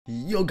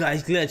Yo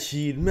guys, Kletch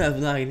hier met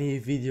vandaag een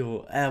nieuwe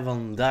video en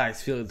vandaag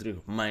spelen we terug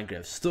op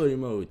Minecraft Story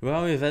Mode. We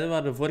gaan weer verder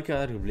waar de vorige keer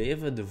waren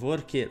gebleven. De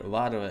vorige keer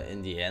waren we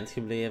in die eind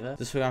gebleven.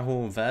 Dus we gaan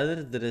gewoon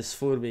verder. Er is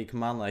vorige week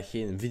maandag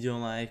geen video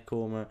online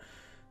gekomen.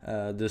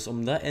 Dus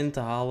om dat in te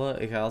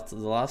halen gaat de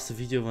laatste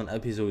video van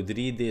episode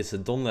 3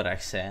 deze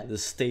donderdag zijn.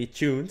 Dus stay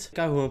tuned. Ik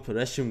ga gewoon op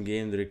resume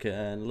game drukken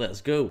en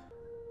let's go.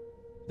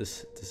 Dus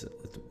het is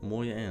het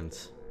mooie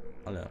eind.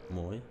 Allee,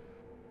 mooi.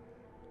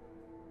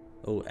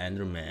 Oh,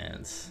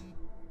 Endermans.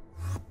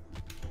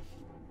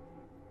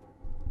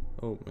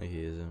 Oh, mijn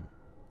gsm.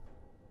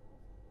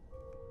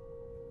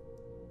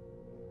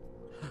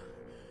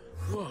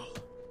 Whoa.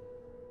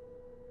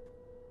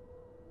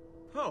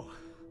 Oh,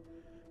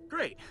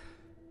 great.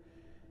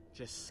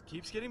 Just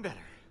keeps getting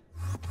better.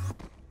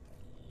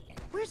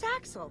 Where's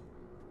Axel?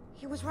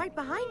 He was right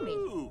behind me.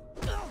 Ooh.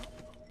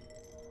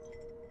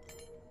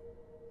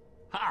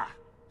 Ha!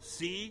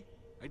 See?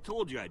 I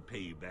told you I'd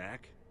pay you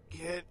back.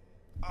 Get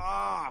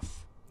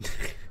off.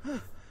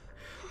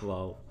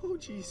 Wauw. Oh,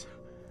 jeez.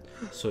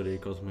 Sorry,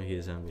 ik was mijn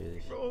gsm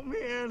bezig. Oh,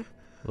 man.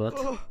 Wat?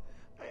 Oh,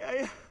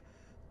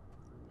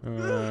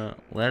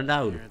 Let it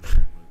out. There,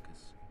 there,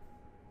 Lucas.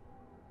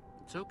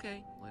 It's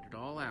okay. Let it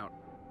all out.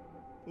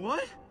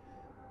 What?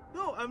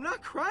 No, I'm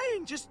not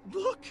crying. Just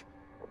look.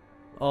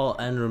 Oh,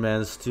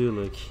 Endermans,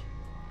 tuurlijk.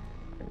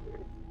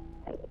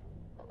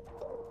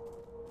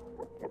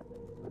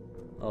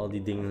 Oh,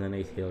 die dingen zijn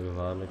echt heel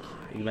gevaarlijk.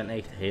 Ik ben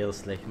echt heel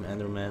slecht met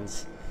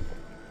Endermans.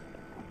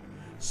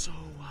 So,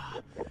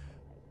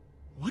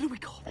 what do we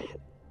call that?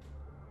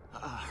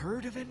 A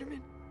herd of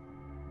Endermen?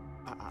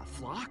 A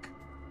flock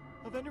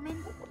of Endermen?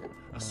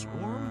 A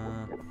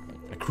swarm?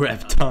 A crap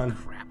ton.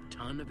 Crap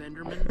ton of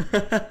Endermen.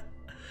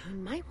 We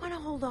might want to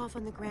hold off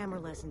on the grammar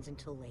lessons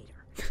until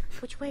later.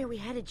 Which way are we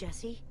headed,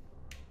 Jesse?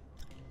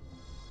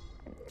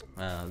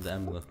 De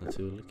emblem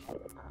natuurlijk.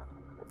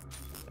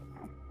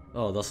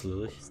 Oh, dat is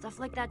lullig. Stuff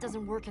like that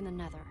doesn't work in the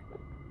nether.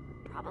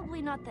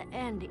 Probably not the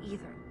end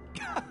either.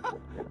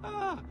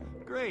 Ah,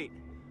 great.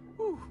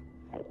 Whew.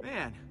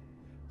 Man,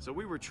 so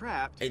we were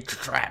trapped. It's a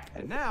trap.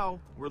 And now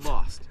we're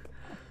lost.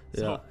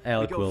 So Ja, we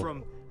eigenlijk go wel.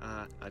 from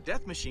a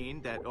death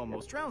machine that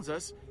almost drowns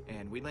us,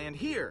 and we land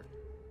here,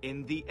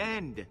 in the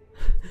end.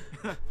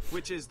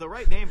 Which is the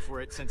right name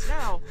for it, since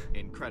now,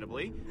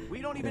 incredibly, we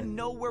don't even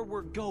know where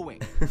we're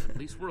going. At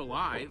least we're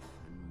alive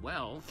and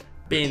well.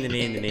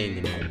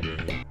 Nee.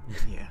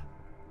 Yeah.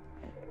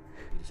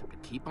 We just have to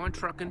keep on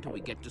trucking till we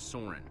get to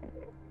Soren.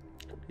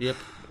 Yep.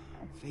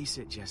 Face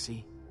it,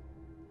 Jesse.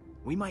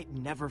 We might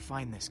never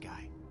find this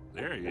guy.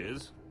 There he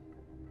is.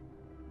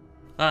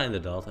 Ah,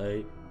 inderdaad.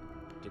 Hey.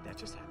 Did that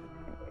just happen?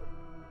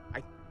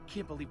 I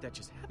can't believe that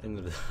just happened.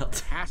 Inderdaad.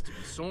 It has to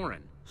be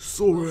Soren.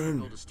 Soren.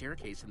 Build a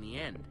staircase in the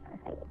end.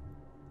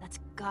 That's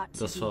got to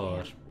Dat is be wel it.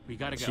 waar. We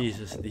gotta go.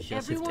 Jezus, die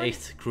gast heeft Everyone,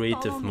 echt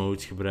creative follow me.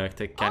 mode gebruikt.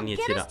 Ik kan I'll niet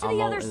get dat us je to the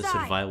allemaal other in side.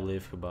 survival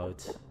heeft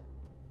gebouwd.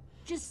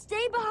 Just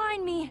stay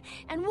behind me,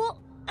 and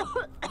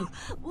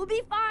we'll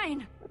be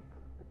fine.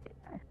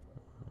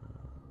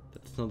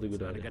 That's not a good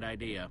Not a idea. good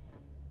idea.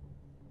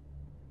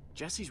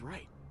 Jesse's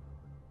right.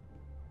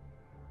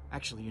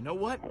 Actually, you know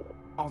what?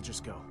 I'll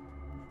just go.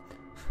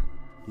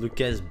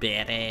 Lucas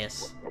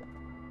badass.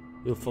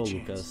 Heel vol Chance.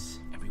 Lucas.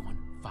 Everyone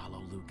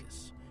follow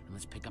Lucas. And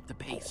let's pick up the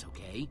pace,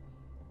 okay?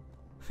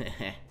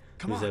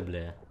 Come We zijn on.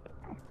 blij.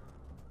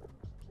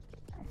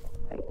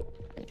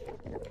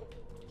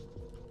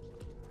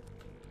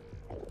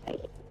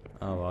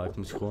 Ah, wauw, ik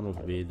moest gewoon op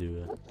B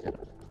duwen.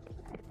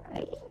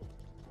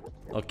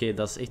 Oké,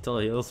 dat is echt al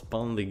heel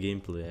spannende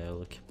gameplay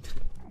eigenlijk.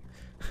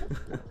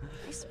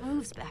 Nice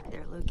moves back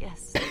there,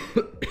 Lucas.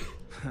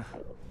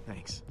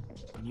 Thanks.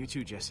 And you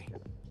too, Jesse.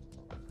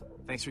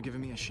 Thanks for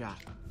giving me a shot.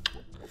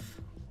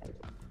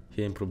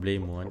 Geen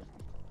probleem, man.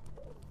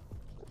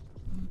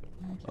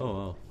 Oh,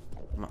 wow.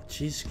 Maar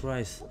Jesus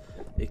Christ.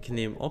 Ik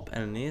neem op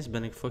en ineens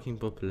ben ik fucking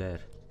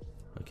populair.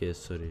 Oké,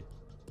 sorry.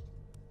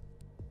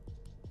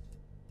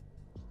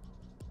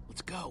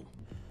 Let's go.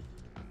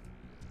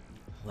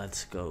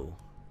 Let's go.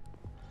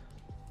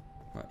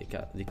 Maar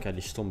ik ga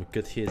die stomme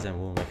kut gsm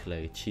gewoon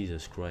wegleggen.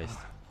 Jesus Christ.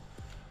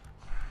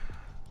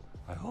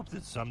 I hope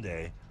that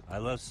someday I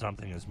love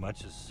something as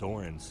much as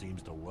Soren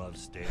seems to love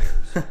stairs.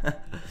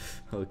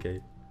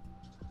 Oké.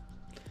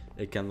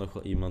 Ik ken nog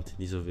wel iemand die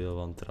niet zoveel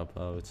van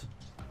trappen houdt.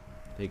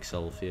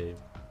 Ikzelf, jij.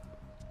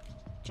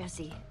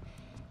 Jesse,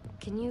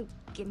 can you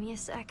give me a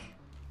sec?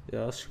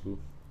 Ja, is goed.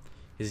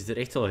 Je ziet er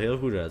echt wel heel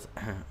goed uit.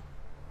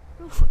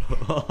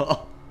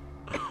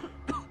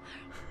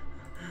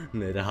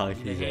 Nee, dat ga ik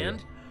Need niet a zeggen.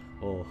 hand?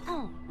 Oh.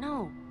 Oh,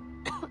 no.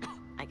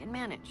 I can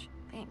manage.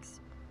 Thanks.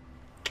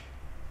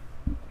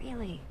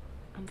 Really,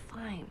 I'm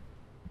fine.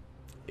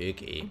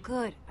 Oké. I'm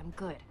good. I'm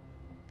good.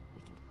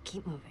 We can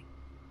keep moving.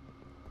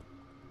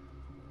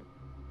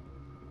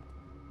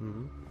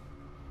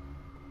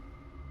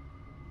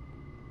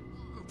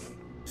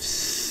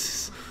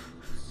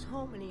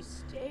 So many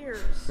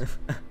stairs.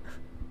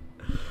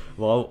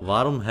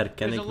 Waarom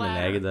herken There's ik a mijn ladder.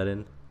 eigen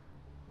daarin?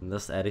 En dat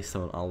is het ergste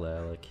van al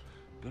eigenlijk.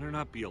 Better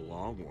not be a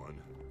long one.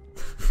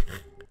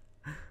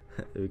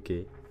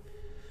 Oké.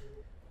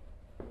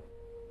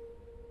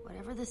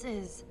 whatever this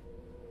is,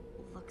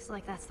 looks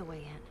like that's the way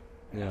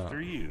in. Ja.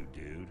 After you,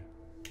 dude.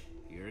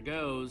 Here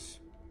goes.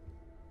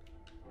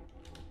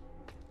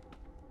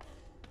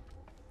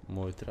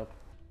 Mooi trap.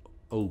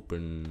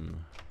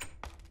 Open.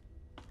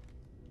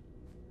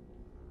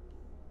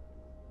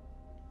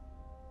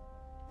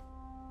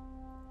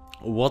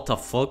 What the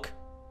fuck?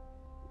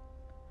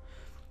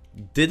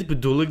 Dit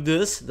bedoel ik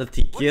dus, dat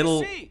die What do you kerel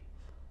see?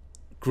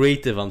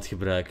 creative aan het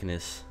gebruiken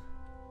is.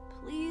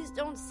 Please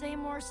don't say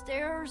more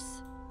stairs.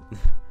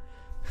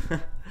 I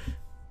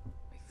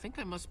think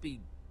I must be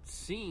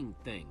seeing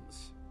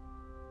things.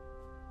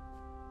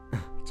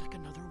 It's like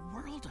another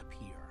world up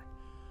here.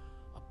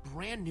 A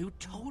brand new,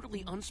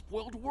 totally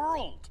unspoiled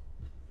world.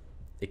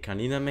 Ik kan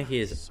niet naar mijn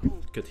gsm.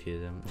 Kut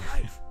gsm.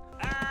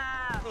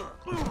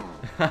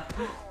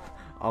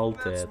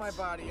 Altijd. That's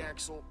my body,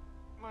 Axel.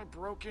 My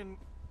broken,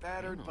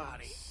 battered Hang on a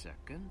body.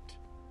 second.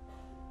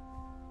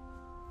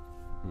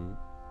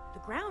 The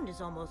ground is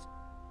almost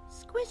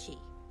squishy,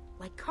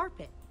 like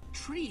carpet.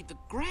 Tree, the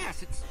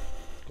grass, it's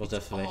Ik was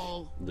even weg.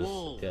 all Dus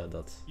wool. ja,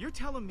 dat. You're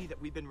telling me that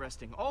we've been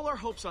resting all our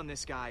hopes on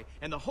this guy,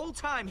 and the whole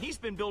time he's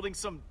been building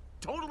some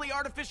totally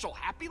artificial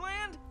happy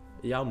land?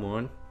 Ja,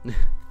 man.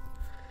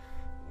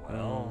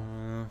 Well,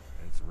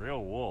 it's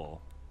real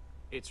wool.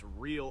 It's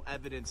real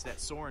evidence that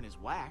Soren is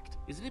whacked.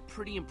 Isn't it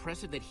pretty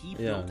impressive that he Yeah,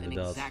 built an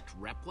inderdaad. exact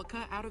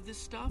replica out of this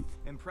stuff?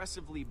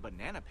 Impressively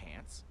banana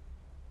pants.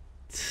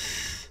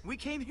 We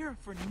came here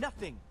for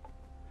nothing.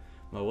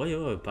 Maar wat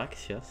joh, pak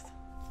gast.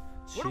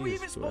 What are we even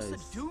Jesus supposed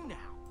Christ. to do now?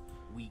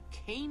 We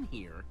came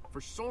here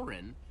for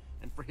Soren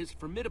and for his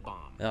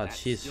formidabomb. Ja,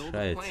 That's jeez, still the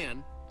right.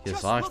 plan. Je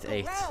Just zaagt look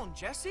echt. around,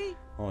 Jesse.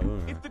 Oh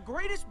jongen. If the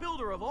greatest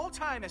builder of all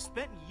time has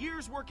spent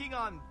years working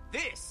on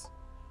this,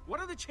 what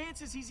are the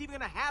chances he's even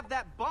gonna have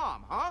that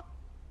bomb, huh?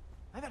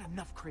 I've had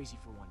enough crazy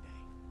for one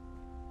day.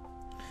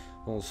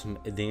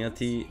 Ik denk dat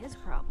hij... His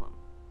problem.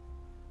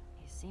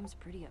 He seems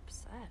pretty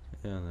upset.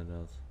 Ja,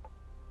 inderdaad.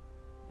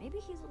 Maybe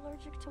he's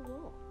allergic to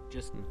wool.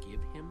 Just give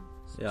him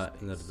some Ja, space.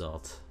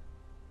 inderdaad.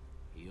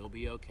 He'll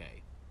be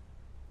okay.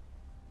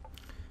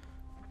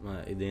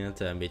 Maar ik denk dat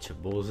hij een beetje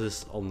boos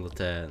is omdat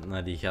hij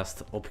naar die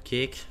gast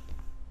opkeek.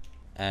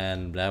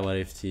 En blijkbaar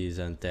heeft hij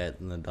zijn tijd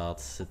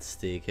inderdaad zitten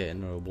steken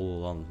in een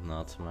bollenland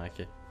na te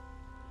maken.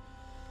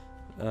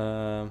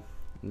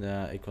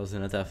 Ja, ik was er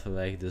net even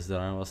weg, dus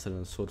daarna was er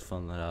een soort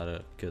van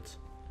rare kut.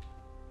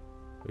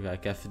 Dan ga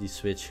ik even die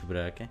switch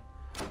gebruiken.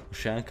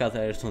 Waarschijnlijk gaat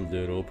hij eerst een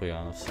deur open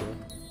gaan ofzo.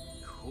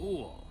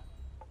 Cool.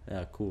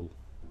 Ja, cool.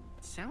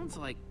 It sounds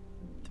like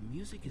the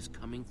music is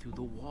coming through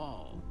the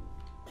wall.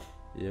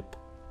 Yep.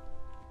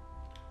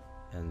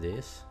 En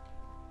deze?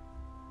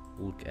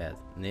 Look at.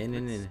 Nee.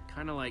 It's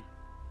kind of like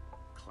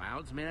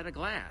clouds made out of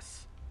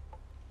glass.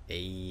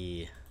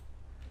 Hey.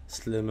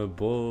 Slimme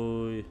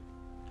boy.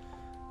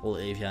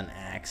 Olivia en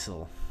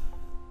Axel.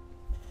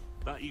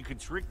 Thought you could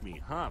trick me,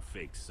 huh,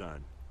 fake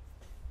son?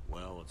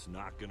 Well, it's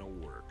not gonna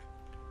work.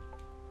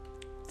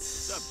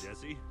 What's up,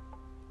 Jesse?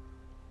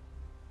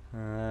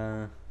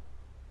 I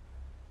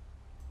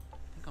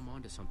think I'm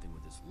onto something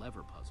with this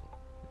lever puzzle.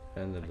 If I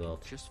can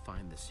Inderdaad. just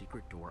find the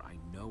secret door, I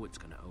know it's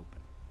gonna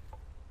open.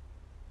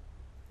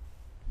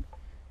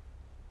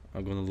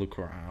 I'm gonna look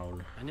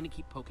around. I'm gonna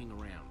keep poking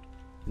around.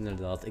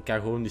 Inderdaad, ik ga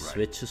gewoon die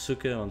switches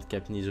zoeken, want ik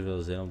heb niet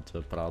zoveel zin om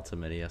te praten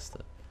met de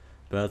gasten.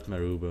 Buiten met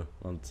Ruben,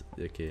 want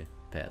oké,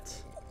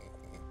 Pat.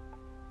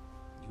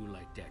 You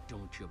like that,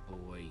 don't you,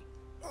 boy?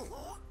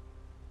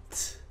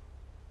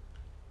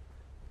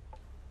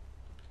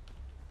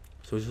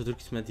 Sowieso druk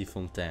iets met die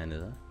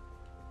fonteinen, hè.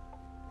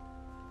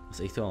 Dat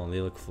is echt wel een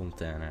lelijke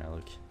fontein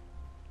eigenlijk.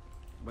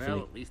 Well, Vind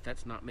ik- at least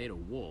that's not made of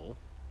wool.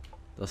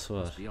 Dat is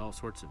Must waar. be all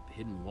sorts of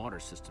hidden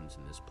water systems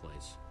in this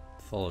place.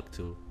 Volk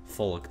toe.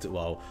 Volk toe,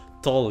 wauw.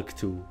 Talk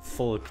toe.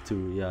 Volk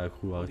toe. Ja,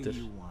 goed What do ouder.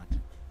 you want?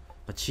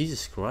 Maar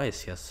Jesus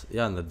Christ, gast.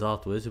 Ja,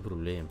 inderdaad, wat is het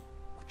probleem?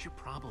 What's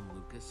your problem,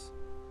 Lucas?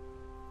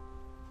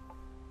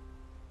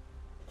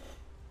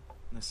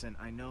 Listen,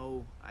 I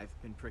know I've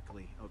been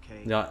prickly,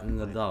 okay? Ja,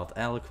 inderdaad,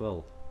 eigenlijk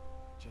wel.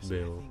 Jesse,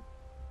 I Bill. think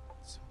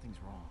something's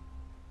wrong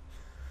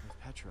with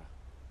Petra.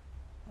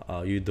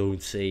 Ah, you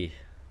don't say.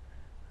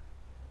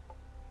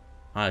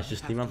 Ah, is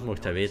just niemand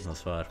mocht dat weten, dat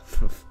is waar.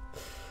 The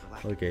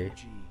lack of Okay.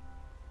 energy,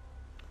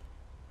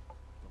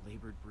 the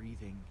labored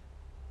breathing.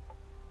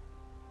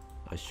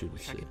 I should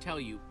Wish I say. could tell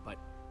you, but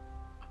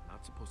I'm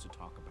not supposed to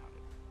talk about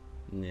it.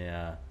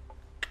 Ja.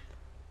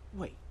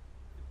 Wait,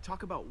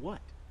 talk about what?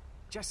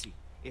 Jesse,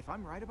 if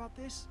I'm right about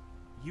this,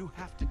 you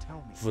have to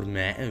tell me. Voor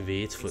mij een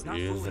weet, voor It's not u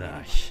een fooling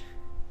vraag.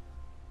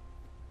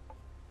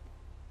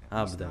 At Ah,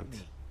 least not bedankt.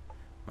 me.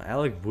 Maar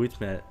eigenlijk boeit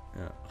mij...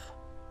 Ja.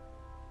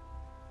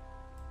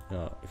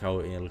 Ja, gaan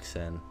we eerlijk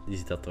zijn. Die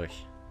ziet dat toch.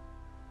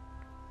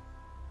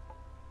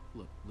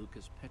 Look,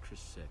 Lucas,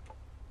 Petra's sick.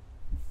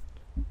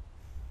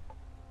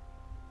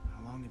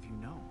 How long have you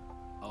known?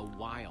 A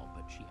while,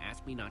 but she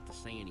asked me not to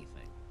say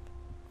anything.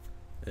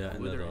 Ja, Whether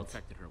inderdaad.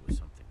 infected her with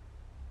something.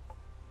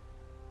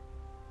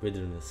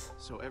 Wilderness.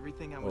 So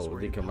everything I was Oh,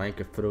 worried dikke about.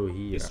 Minecraft Pro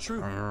hier. It's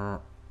true. Ah.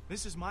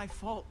 This is my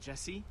fault,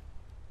 Jesse.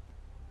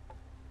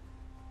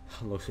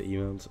 Nog zo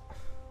iemand.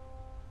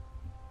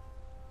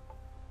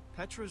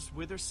 Petra's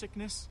wither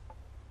sickness?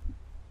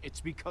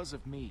 It's because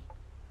of me.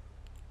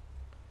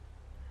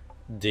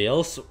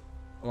 Deels,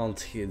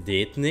 want je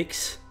deed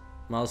niks.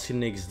 Maar als je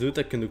niks doet,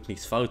 dan kun je ook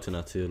niks fouten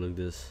natuurlijk,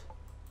 dus.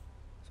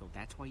 So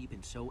that's why you've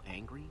been so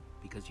angry?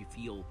 Because you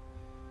feel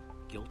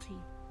guilty?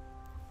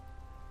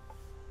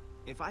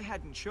 If I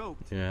hadn't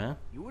choked, Ja.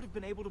 you would have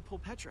been able to pull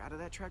Petra out of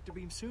that tractor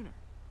beam sooner.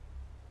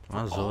 Ah,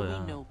 For zo all we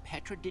ja. know,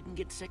 Petra didn't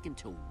get sick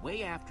until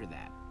way after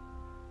that.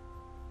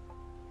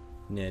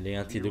 Nee, ik denk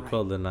dat hij ook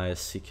wel daarna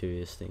is ziek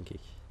geweest, denk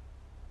ik.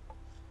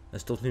 Dat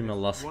is toch niet meer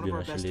lastig One of doen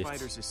our als je best leeft.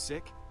 fighters is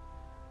sick.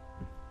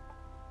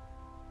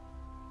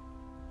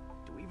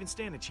 Do we even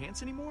stand a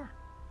chance anymore?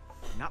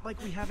 Not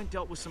like we haven't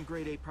dealt with some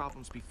grade A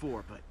problems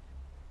before, but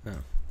Ja, If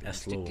hij we is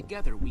stick low.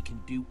 together, we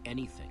can do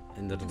anything.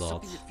 Even Inderdaad.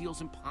 something that feels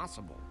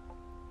impossible.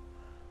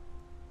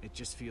 it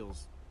just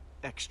feels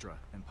extra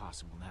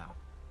impossible now.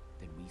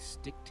 Then we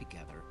stick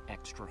together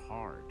extra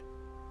hard.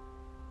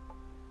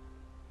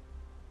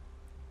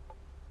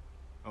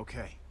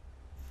 Okay.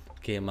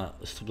 Oké, maar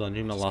stop dan nu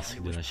maar Just lastig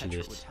kinda doen wish als je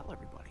Petra would leeft. tell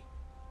everybody.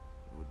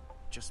 It would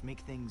just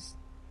make things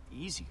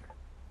easier.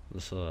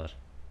 Dat is waar.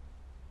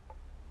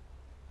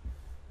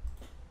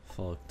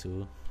 Val ik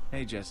toe.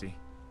 Hey, Jesse.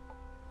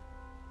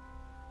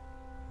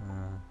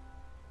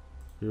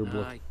 You're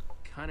block. I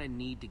kinda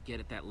need to get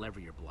at that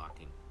lever you're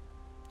blocking.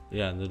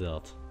 Ja,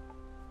 inderdaad.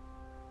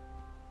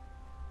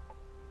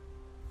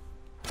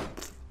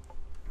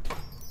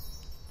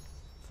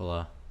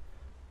 Voilà.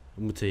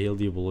 We moeten heel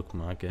die blok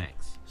maken.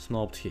 Thanks.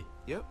 Snapt je?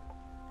 Yep.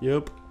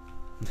 Yup.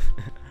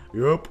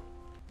 Yup.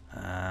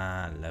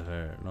 Ah,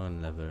 lever. Nog een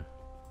lever.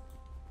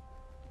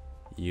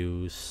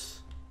 Use.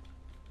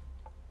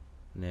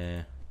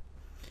 Nee.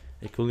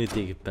 Ik wil niet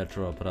tegen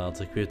Petra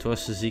praten. Ik weet wat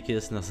ze ziek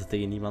is en dat ze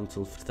tegen niemand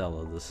wil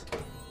vertellen, dus.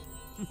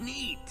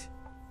 Neat!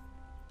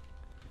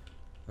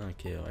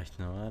 Oké, wacht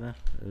nou waar.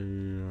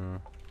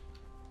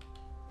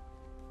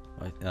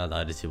 Wacht, ja,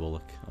 daar is die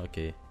wolk.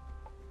 Oké.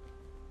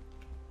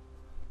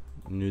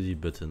 Nu die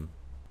button.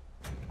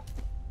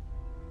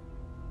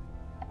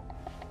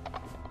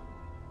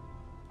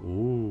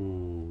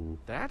 Oeh,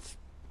 That's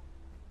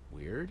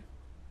weird.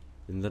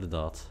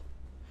 inderdaad.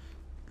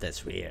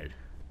 That's weird.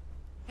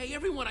 Hey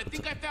everyone, I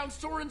think I found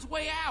Soren's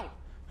way out!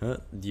 Huh?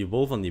 Die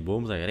bol van die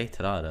boom zag er echt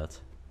raar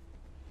uit.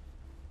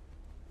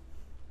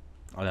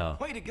 Oh ja.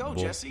 Way to go,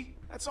 bol. Jesse.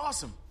 That's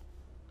awesome.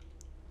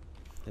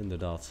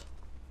 Inderdaad.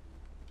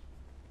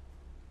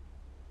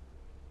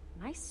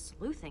 Nice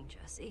sleuthing,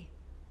 Jesse.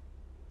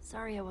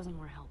 Sorry I wasn't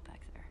more help back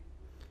there.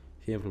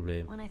 Geen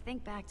probleem. When I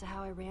think back to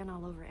how I ran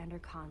all over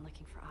Endercon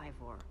looking for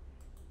Ivor.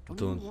 Don't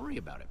Don't. even worry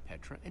about it,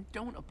 Petra, and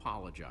don't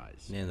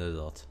apologize. Nee,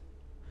 inderdaad.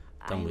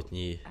 Dat moet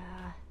niet.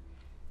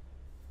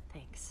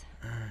 Thanks.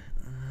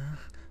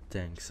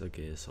 Thanks,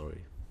 oké,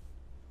 sorry.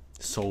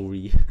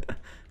 Sorry. Ik ben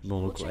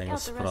We'll ook wel check out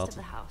Engels the te rest of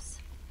praten. the house.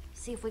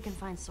 See if we can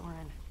find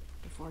Soren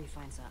before he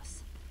finds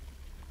us.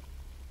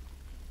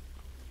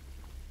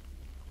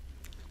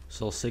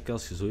 Zoals zeker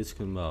als je zoiets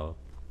kunt bouwen.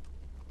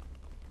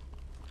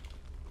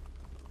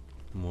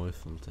 Mooi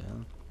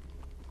fontein.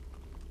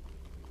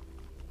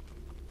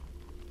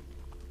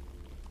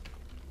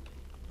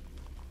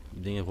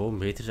 Ik denk gewoon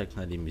beter dat ik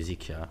naar die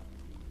muziek ga.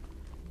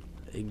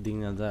 Ik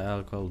denk dat dat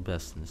eigenlijk wel het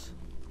beste is.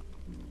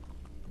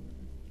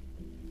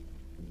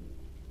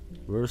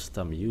 Where's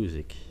the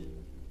music?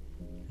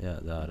 Ja,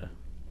 daar.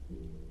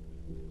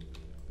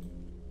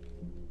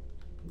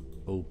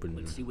 Open.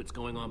 Let's see what's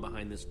going on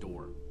behind this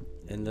door.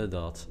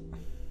 Inderdaad.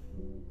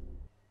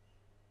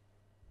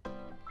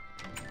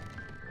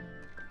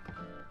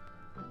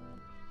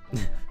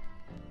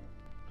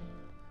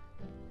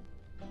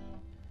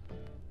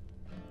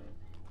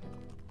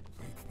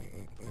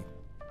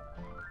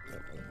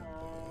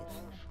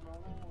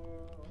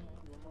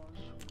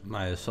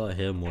 Maar het is wel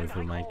heel mooi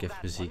voor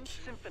Minecraft muziek.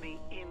 Symphony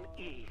in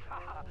E.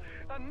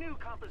 A new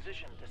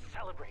composition to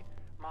celebrate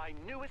my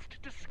newest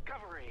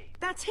discovery.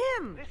 That's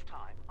him! This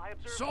time, I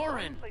observed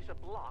Soren! place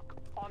a block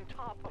on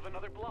top of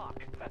another block.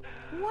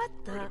 What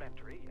the?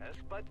 Rudimentary, yes,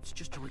 but It's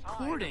just a sign of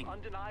recording.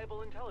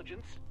 undeniable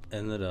intelligence.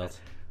 Inderdaad.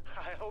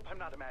 I hope I'm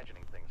not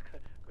imagining things.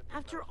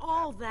 After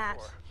all that,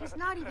 he's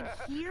not even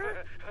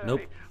here?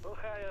 Nope. Well,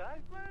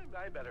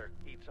 I better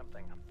eat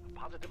something. I'm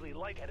positively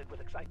lightheaded with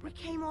We excitement.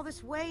 came all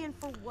this way and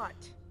for what?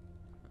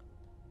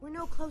 We're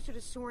no closer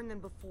to Soren than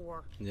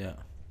before. Ja,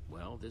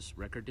 Well, this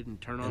record didn't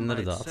turn on by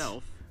inderdaad.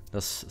 itself.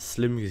 Dat is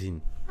slim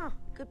gezien. Huh,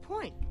 good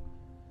point.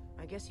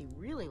 I guess he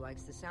really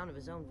likes the sound of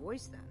his own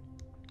voice then.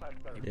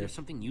 Maybe there's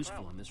something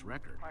useful in this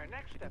record. Our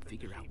next I can step is to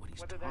figure out see what he's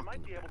whether they might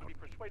talking be able to about.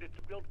 be persuaded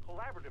to build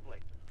collaboratively.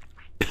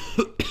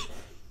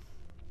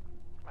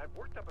 I've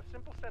worked up a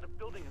simple set of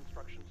building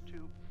instructions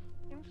to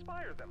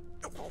inspire them.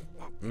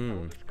 I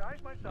will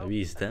disguise myself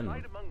Wie is and them?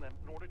 hide among them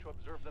in order to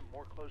observe them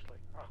more closely.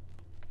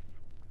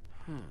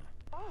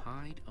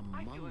 Hide I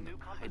among feel a new them.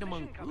 Hide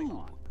among composition coming who?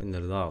 on.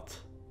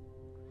 Inderdaad.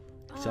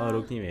 Ik zou er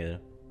ook niet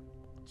weten.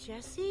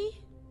 Jesse?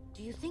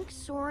 Do you think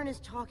Soren is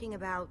talking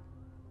about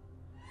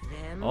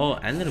them? Oh,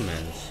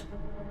 Endermans.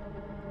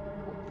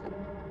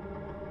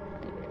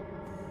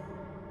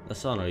 Dat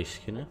zou nog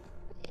eens kunnen.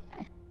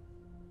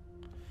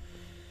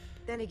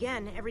 Then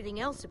again, everything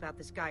else about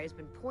this guy has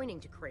been pointing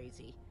to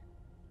crazy.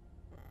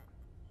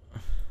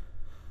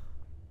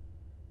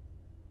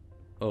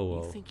 Oh,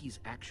 wow. You think he's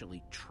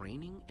actually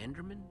training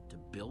Endermen to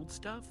build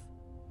stuff?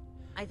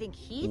 I think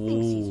he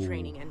thinks he's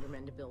training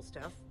Endermen to build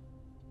stuff.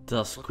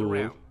 Dat is Look cool.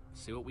 around,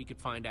 see what we could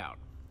find out.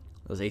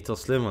 Dat is echt wel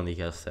slim van die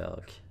gast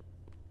eigenlijk.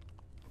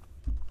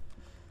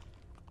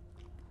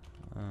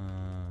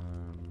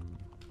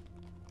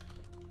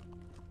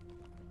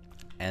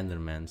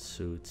 Enderman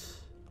suit.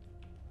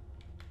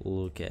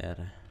 Look at it.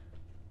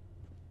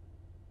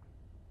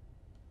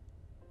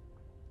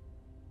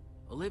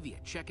 Olivia,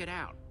 check it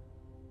out.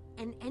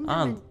 An Ah,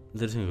 Enderman.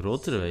 er is een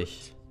grotere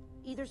weg.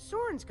 Either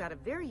Soren's got a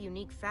very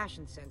unique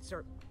fashion sense,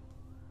 or...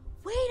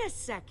 Wait a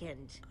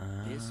second!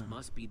 This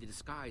must be the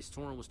disguise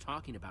Soren was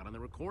talking about on the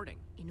recording.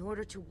 In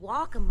order to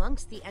walk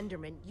amongst the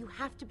Endermen, you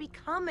have to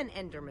become an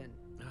Enderman.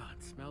 Ah,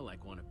 it smelled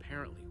like one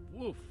apparently.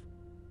 Woof.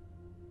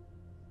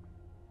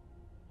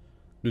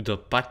 Doe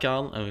dat pak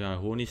aan en we gaan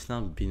gewoon eens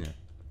naar binnen.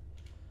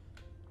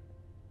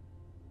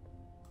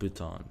 Put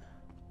on.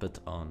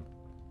 Put on.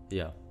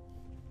 Ja.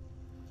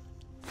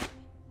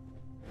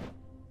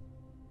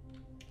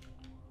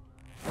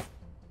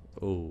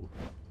 Oh.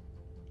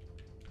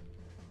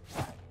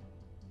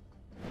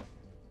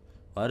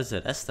 Waar is de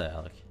rest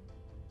eigenlijk?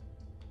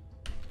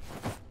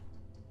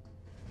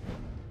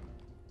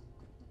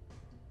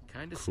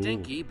 Kinda Cool.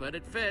 stinky, but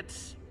it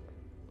fits.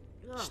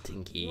 Ugh,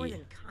 Stinky. More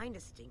than kinda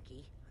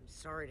stinky, I'm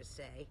sorry to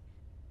say.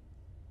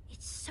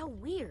 It's so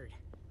weird.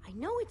 I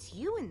know it's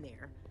you in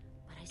there,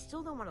 but I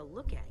still don't want to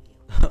look at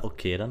you.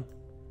 Oké dan.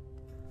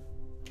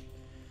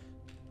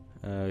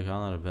 We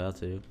gaan naar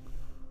buiten, joh.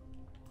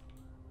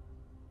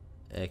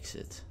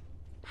 Exit.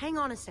 Hang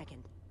on a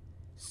second.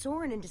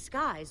 Soren in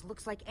disguise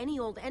looks like any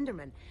old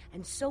Enderman,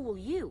 and so will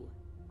you.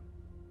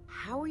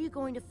 How are you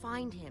going to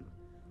find him?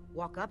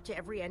 Walk up to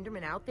every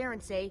Enderman out there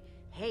and say,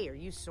 "Hey, are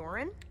you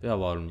Soren?" Ja,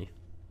 waarom niet?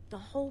 The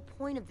whole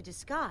point of the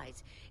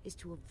disguise is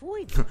to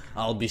avoid them.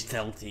 I'll be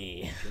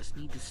stealthy. You just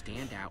need to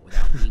stand out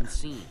without being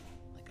seen,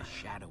 like a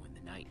shadow in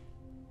the night.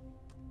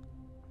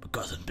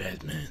 Because I'm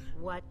Batman.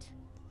 What?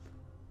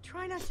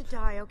 Try not to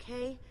die,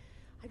 okay?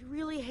 I'd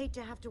really hate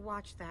to have to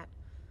watch that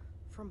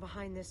from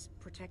behind this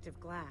protective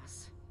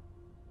glass.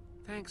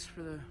 Thanks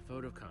for the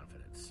vote of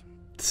confidence.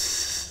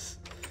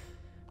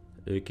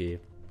 Okay.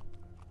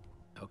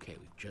 Okay,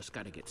 we've just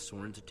got to get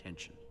Soren's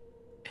attention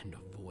and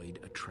avoid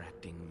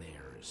attracting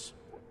theirs.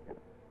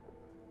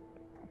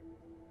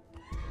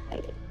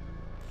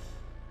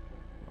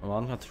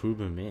 Waarom gaat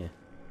Ruben mee?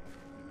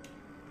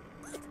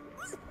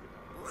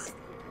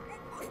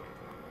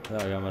 Ja,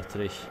 ga maar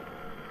terug.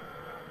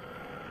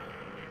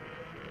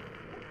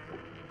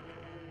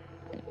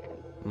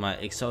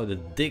 Maar ik zou de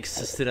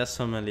dikste stress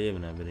van mijn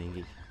leven hebben, denk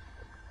ik.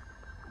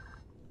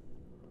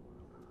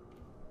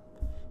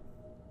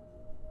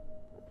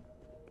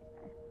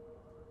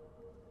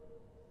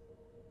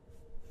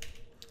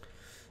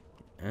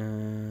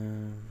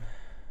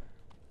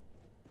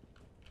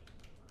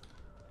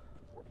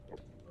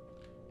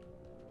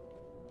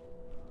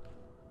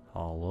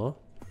 Hallo?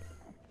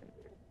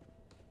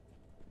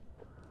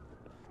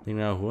 Ik denk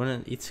dat we gewoon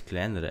een iets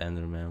kleinere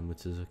Enderman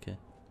moeten zoeken.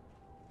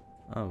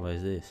 Ah, wat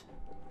is deze?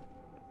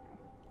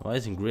 Wat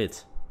is een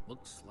grid?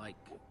 Looks like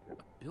a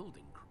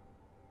building.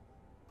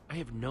 I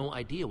have no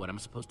idea what I'm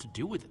supposed to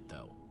do with it,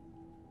 though.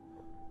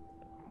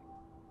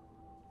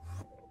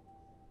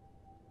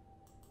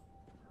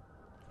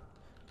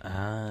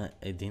 Ah,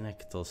 ik denk dat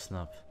ik het al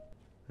snap.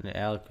 Nee,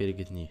 eigenlijk weet ik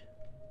het niet.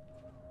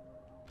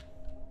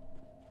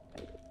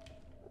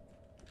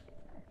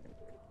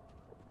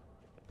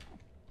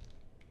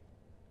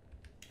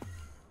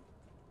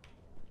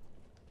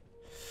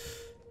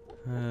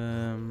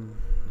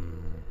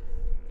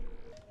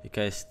 Ik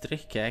ga eens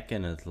terugkijken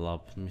in het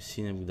lab.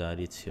 Misschien heb ik daar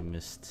iets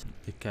gemist.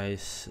 Ik ga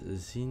eens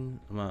zien,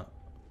 maar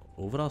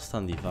overal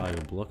staan die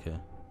vage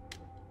blokken.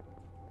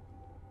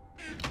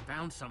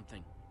 Found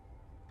something.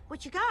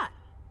 What you got?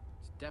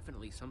 It's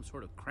definitely some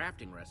sort of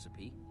crafting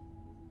recipe.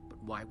 But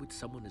why would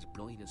someone as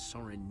brilliant as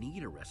Soren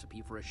need a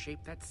recipe for a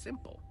shape that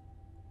simple?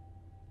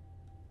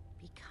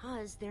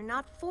 Because they're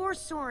not for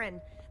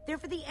Soren. They're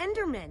for the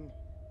Endermen.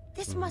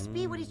 This must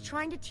be what he's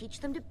trying to teach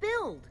them to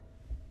build.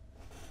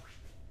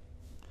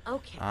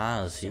 Okay.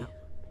 Ah, zie. So,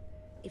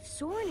 if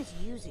Soren is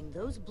using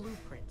those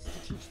blueprints to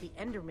teach the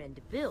Endermen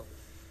to build,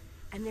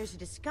 and there's a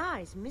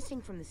disguise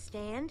missing from the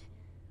stand,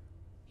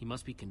 He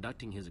must be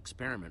conducting his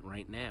experiment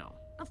right now.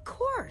 of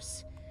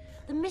course.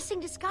 The missing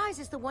disguise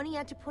is the one he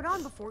had to put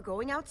on before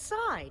going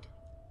outside.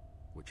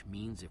 Which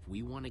means if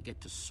we want to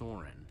get to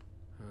Soren,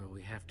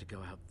 we have to go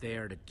out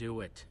there to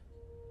do it.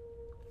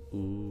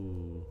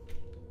 Oeh.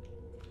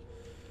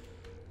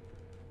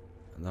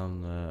 En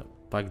dan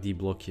pak die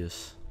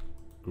blokjes.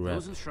 Grab.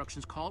 Those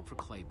instructions called for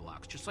clay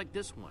blocks, just like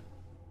this one.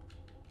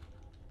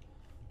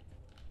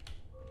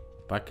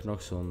 Pak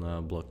nog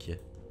zo'n blokje.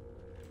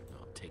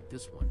 I'll take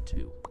this one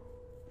too.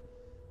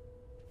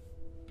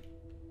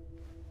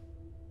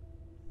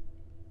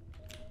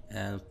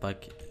 En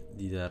pak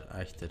die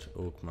daarachter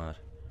ook maar.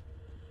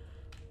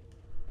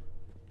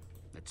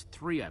 The That's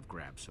 3 I've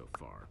grabbed so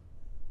far.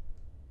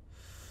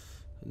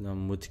 Dan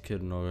moet ik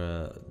er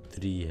nog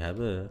 3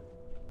 hebben.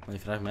 Maar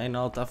ik vraag mij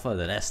nou altijd af wat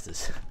de rest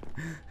is.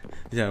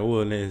 Die zijn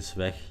gewoon ineens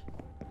weg.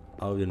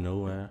 Out of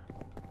nowhere.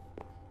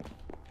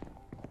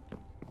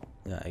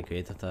 Ja, ik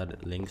weet dat daar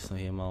links nog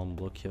eenmaal een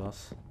blokje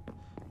was.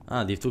 Ah,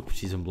 die heeft ook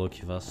precies een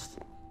blokje vast.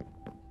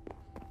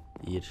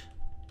 Hier.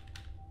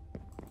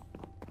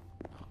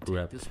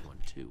 Grab.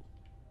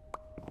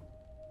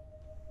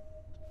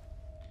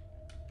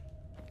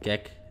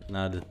 Kijk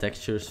naar de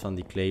textures van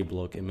die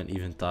clayblok in mijn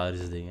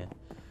inventaris dingen.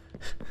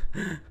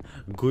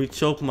 Good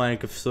job,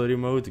 Minecraft Story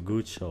Mode.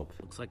 Good job.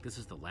 Looks like this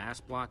is the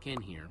last block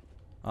in here.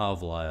 Ah,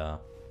 voilà,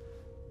 ja.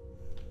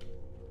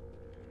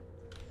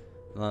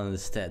 Dan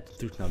is het tijd om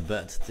terug naar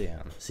buiten te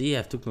gaan. Zie je,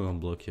 hij heeft ook nog een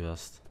blokje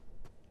vast.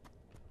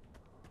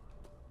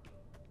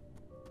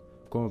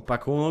 Kom,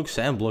 pak gewoon ook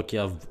zijn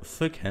blokje af.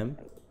 Fuck hem.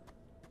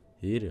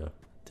 Hier, ja.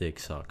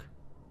 Dikzak.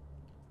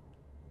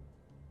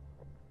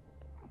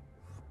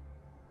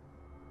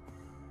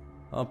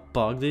 Ah,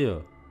 pak die,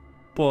 joh.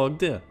 Pak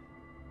die.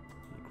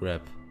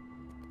 Grab.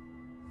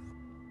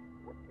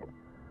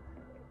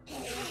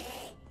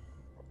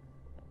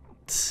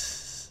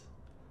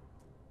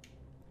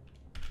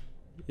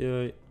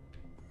 Joi.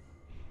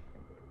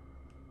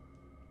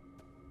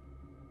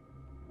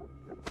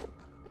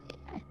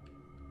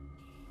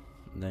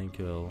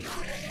 Dankjewel.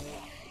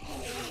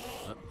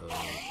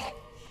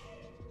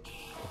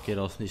 Oké,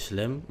 dat is niet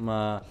slim,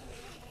 maar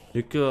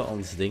nu kunnen we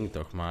ons ding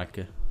toch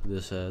maken.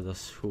 Dus dat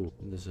is goed.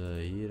 Dus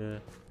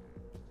hier.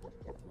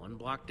 1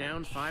 block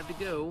down, 5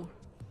 to go.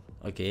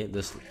 Oké,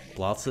 dus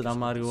plaats ze dan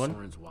maar gewoon.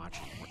 Soren's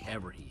watching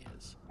wherever he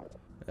is.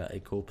 Ja,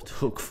 ik hoop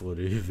het ook voor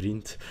u,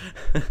 vriend.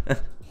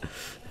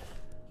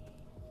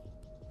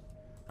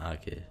 Ah,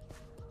 oké.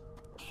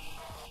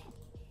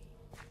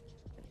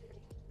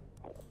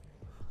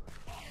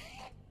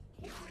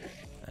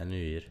 En nu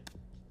hier.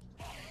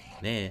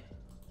 Nee.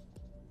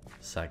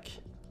 Zak.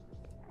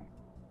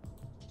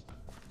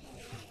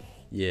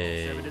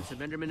 Yay. Evidence of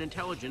Enderman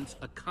intelligence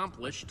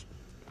accomplished.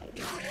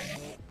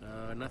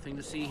 Nothing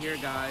to see here,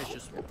 guys.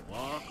 Just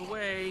walk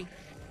away.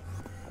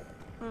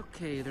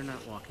 Okay, they're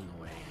not walking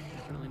away.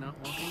 Definitely not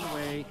walking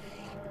away.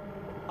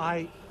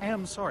 I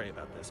am sorry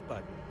about this,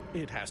 but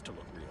it has to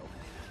look real.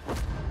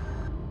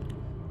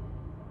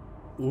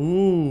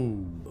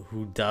 Oeh,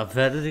 hoe dat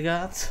verder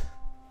gaat,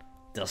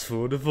 dat is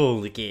voor de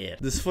volgende keer.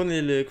 Dus vond je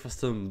het leuk, was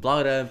het een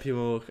blauw duimpje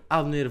omhoog,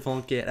 abonneren de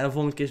volgende keer. En de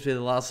volgende keer is weer de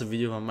laatste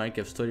video van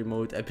Minecraft Story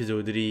Mode,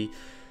 episode 3.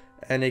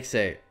 En ik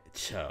zeg,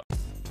 ciao.